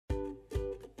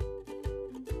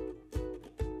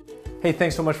Hey,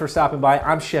 thanks so much for stopping by.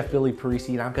 I'm Chef Billy Preheat,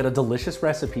 and I've got a delicious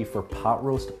recipe for pot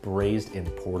roast braised in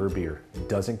porter beer.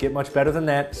 Doesn't get much better than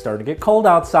that. Starting to get cold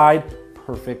outside.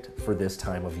 Perfect for this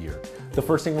time of year. The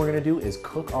first thing we're gonna do is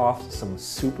cook off some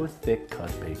super thick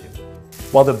cut bacon.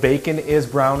 While the bacon is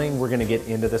browning, we're gonna get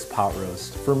into this pot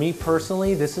roast. For me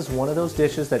personally, this is one of those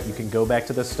dishes that you can go back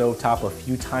to the stovetop a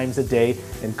few times a day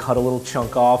and cut a little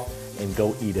chunk off and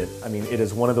go eat it. I mean, it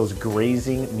is one of those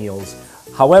grazing meals.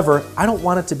 However, I don't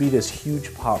want it to be this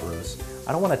huge pot roast.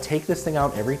 I don't want to take this thing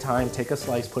out every time, take a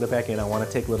slice, put it back in. I want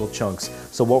to take little chunks.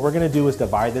 So what we're going to do is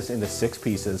divide this into 6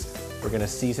 pieces. We're going to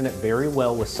season it very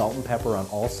well with salt and pepper on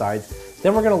all sides.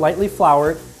 Then we're going to lightly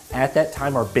flour it. At that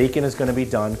time, our bacon is going to be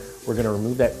done. We're going to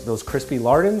remove those crispy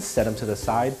lardons, set them to the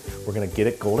side. We're going to get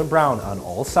it golden brown on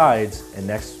all sides. And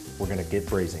next, we're going to get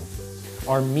braising.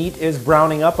 Our meat is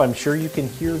browning up. I'm sure you can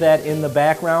hear that in the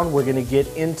background. We're gonna get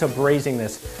into braising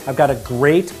this. I've got a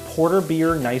great porter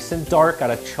beer, nice and dark, got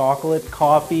a chocolate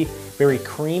coffee, very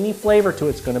creamy flavor to it.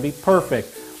 It's gonna be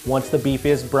perfect. Once the beef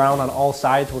is brown on all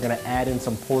sides, we're gonna add in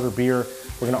some porter beer.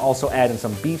 We're gonna also add in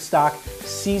some beef stock,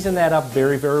 season that up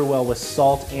very, very well with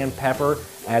salt and pepper,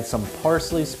 add some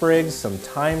parsley sprigs, some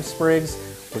thyme sprigs.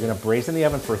 We're gonna braise in the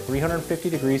oven for 350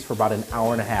 degrees for about an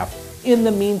hour and a half. In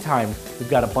the meantime, we've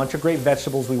got a bunch of great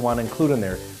vegetables we want to include in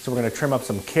there. So we're going to trim up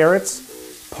some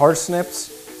carrots,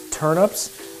 parsnips,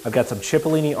 turnips. I've got some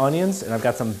Cipollini onions, and I've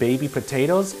got some baby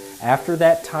potatoes. After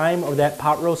that time of that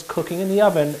pot roast cooking in the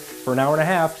oven for an hour and a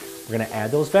half, we're going to add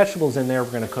those vegetables in there.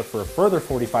 We're going to cook for a further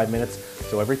 45 minutes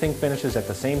so everything finishes at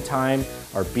the same time.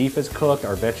 Our beef is cooked,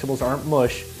 our vegetables aren't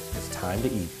mush. It's time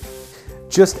to eat.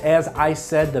 Just as I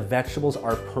said, the vegetables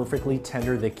are perfectly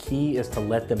tender. The key is to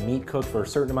let the meat cook for a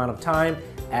certain amount of time,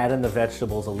 add in the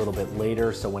vegetables a little bit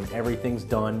later, so when everything's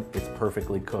done, it's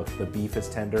perfectly cooked. The beef is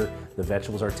tender, the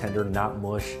vegetables are tender, not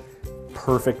mush.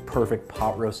 Perfect, perfect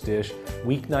pot roast dish.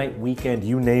 Weeknight, weekend,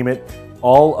 you name it.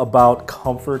 All about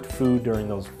comfort food during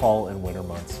those fall and winter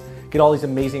months. Get all these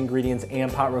amazing ingredients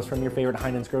and pot roast from your favorite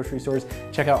Heinen's grocery stores.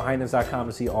 Check out heinens.com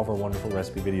to see all of our wonderful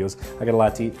recipe videos. I got a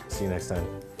lot to eat. See you next time.